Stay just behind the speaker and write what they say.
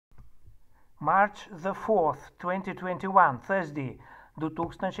March the 4th, 2021, Thursday,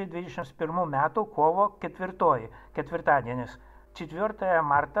 2021 metų kovo 4, ketvirtadienis, 4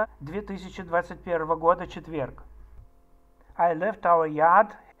 marta 2021 года, четверг. I left our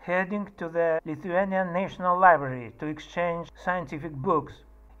yard heading to the Lithuanian National Library to exchange scientific books.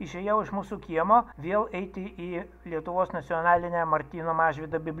 Išėjau iš mūsų kiemo vėl eiti į Lietuvos национальную Martyno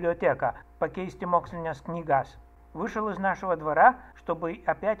Mažvydo библиотеку, pakeisti mokslinės knygas. Вышел из нашего двора, чтобы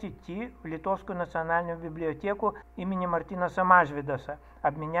опять идти в Литовскую национальную библиотеку имени Мартинаса Mažvydo,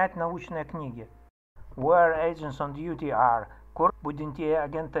 обменять научные книги. Where agents on duty are, kur budintieji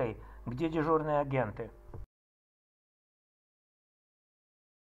agentai, где дежурные агенты.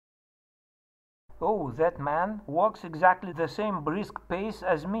 Oh, that man walks exactly the same brisk pace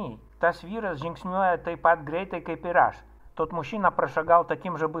as me. Tas vyras žingsniuoja taip pat greitai kaip ir aš. Тот мужчина прошагал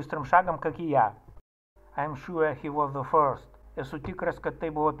таким же быстрым шагом, как и я. I'm sure he was the first. Esu tikras, kad tai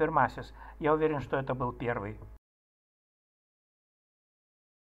buvo pirmasis. Я уверен, что это был первый.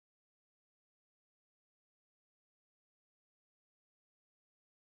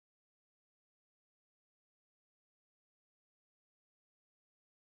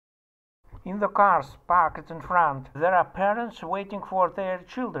 In the cars parked in front, there are parents waiting for their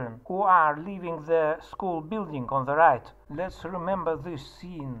children who are leaving the school building on the right. Let's remember this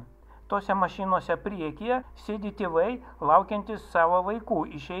scene. Tose mašinuose priekyje sėdi tėvai, laukiantis savo vaikų,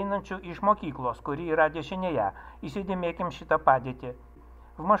 išeinančių iš мокиклос, kuri yra дешинея. Įsidėмėkim šitą padėtį.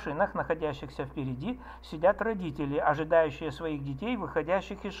 В машинах, находящихся впереди, сидят родители, ожидающие своих детей,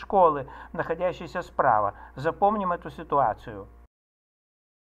 выходящих из школы, находящиеся справа. Запомним эту ситуацию.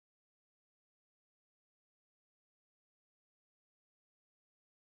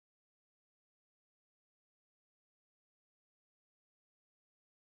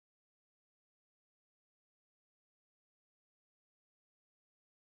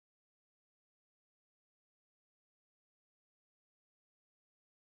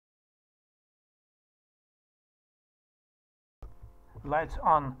 Lights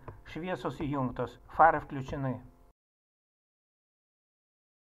on. Šviesos įjungtos. Farai включены.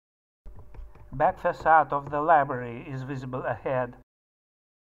 Back facade of the library is visible ahead.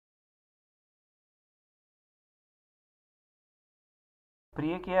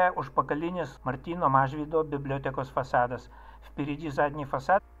 Priekyje užpakalinis Martyno Mažvydo библиотекos фасадас. Впереди задний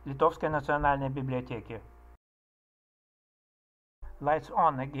фасад Литовской национальной библиотеки. Lights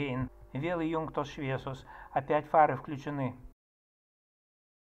on again. Vėl įjungtos šviesos. Опять фары включены.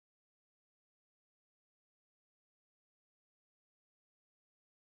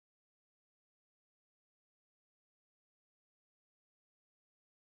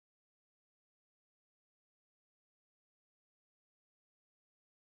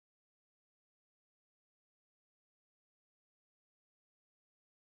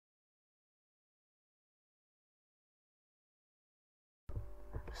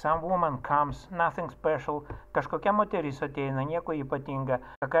 Some woman comes, nothing special. Kažkokia moteris ateina, nieko ypatinga.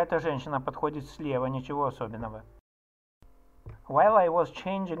 Какая-то женщина подходит слева, ничего особенного. While I was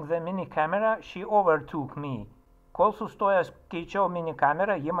changing the mini camera, she overtook me. Kol sustojęs keičiau mini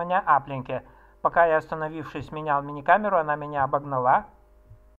камеру, ji mane aplenkė. Пока я, остановившись, менял мини-камеру, она меня обогнала.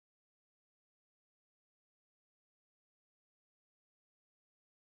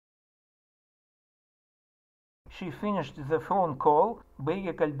 She finished the phone call,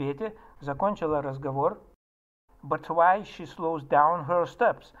 baigė kalbėti, закончила разговор. But why she slows down her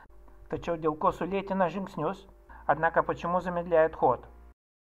steps? Tačiau dėl ko sulėtina žingsnius? Однако почему замедляет ход?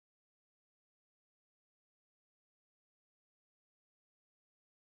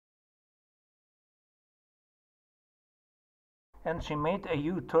 And she made a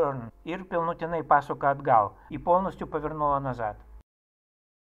U-turn. Ir pilnutinai pasuka atgal. И полностью повернула назад.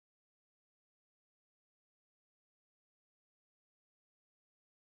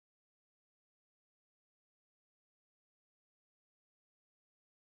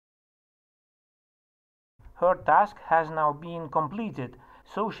 Her task has now been completed,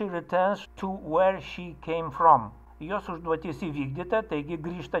 so she returns to where she came from. Jos užduotis įvykdyta, taigi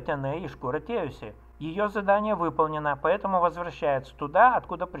grįžta tenai, iš kur atėjusi. Ее задание выполнено, поэтому возвращается туда,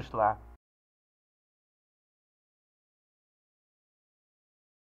 откуда пришла.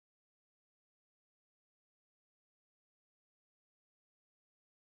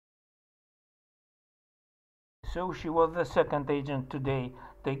 So she was the second agent today.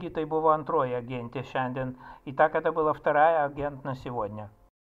 Таigi tai buvo antroji agentė šiandien. Итак, это была вторая агент на сегодня.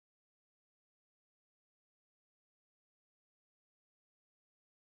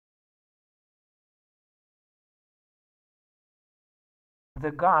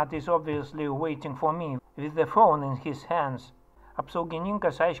 The guard is obviously waiting for me with the phone in his hands.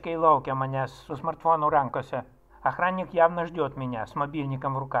 Apsaugininkas aiškiai laukia manęs su смартфону раnkose. Охранник явно ждет меня с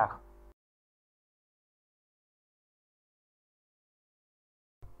мобильником в руках.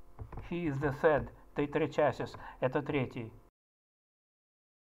 He is the third. Tai trečiasis. Это третий.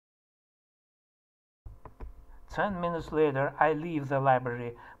 10 minutes later, I leave the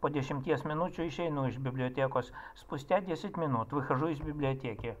library. Po 10 minučių išeinu iš bibliotekos. Спустя 10 минут выхожу из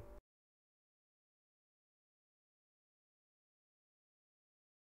библиотеки.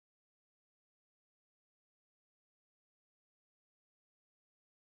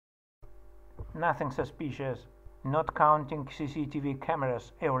 Nothing suspicious, not counting CCTV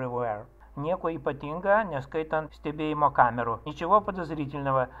cameras everywhere. Nieko ypatinga, neskaitant stebėjimo камеру. Ничего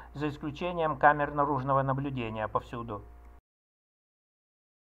подозрительного, за исключением камер наружного наблюдения повсюду.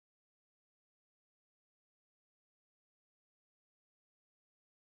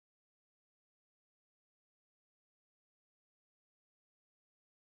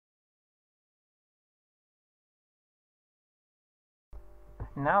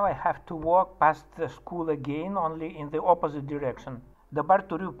 Now I have to walk past the school again, only in the opposite direction. Dabar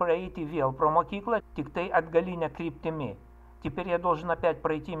turiu проойти vėl pro mokyklą, tik tai atgaline kryptimi. Теперь я должен опять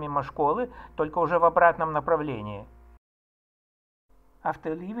пройти мимо школы, только уже в обратном направлении.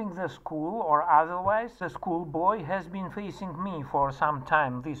 After leaving the school or otherwise, the schoolboy has been facing me for some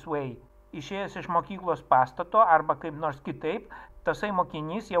time this way. Išėjęs iš mokyklos pastato arba kaip nors kitaip, tasai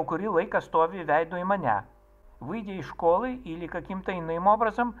mokinys jau kurį laiką stovi veidu į mane. Выйдя из школы или каким-то иным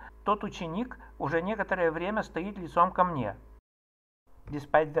образом, тот ученик уже некоторое время стоит лицом ко мне.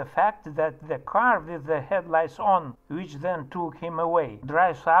 Despite the fact that the car with the headlights on, which then took him away,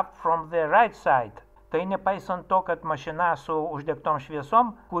 drives up from the right side. Tai nepaisant to, kad mašina su uždegtom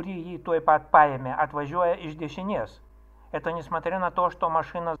šviesom, kuri jį tuoj pat paėmė, atvažiuoja iš dešinės. Это несмотря на то, что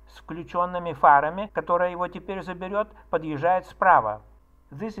машина с включенными фарами, которая его теперь заберет, подъезжает справа.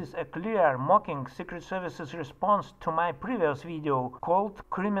 This is a clear mocking Secret Service's response to my previous video called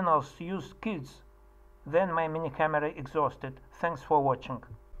Criminals Use Kids. Then my mini-camera exhausted. Thanks for watching.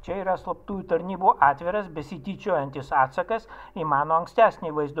 Čia yra slaptųjų tarnybų atviras, besityčiojantis atsakas į mano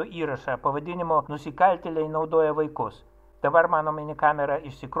ankstesnį vaizdo įrašą pavadinimu Nusikaltėliai naudoja vaikus. Dabar mano mini-камера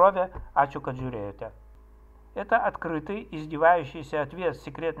išsikrovė. Ačiū, kad žiūrėjoте. Это открытый, издевающийся ответ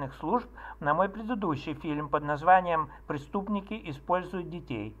секретных служб на мой предыдущий фильм под названием «Преступники используют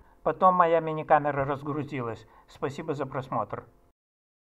детей». Потом моя мини-камера разгрузилась. Спасибо за просмотр.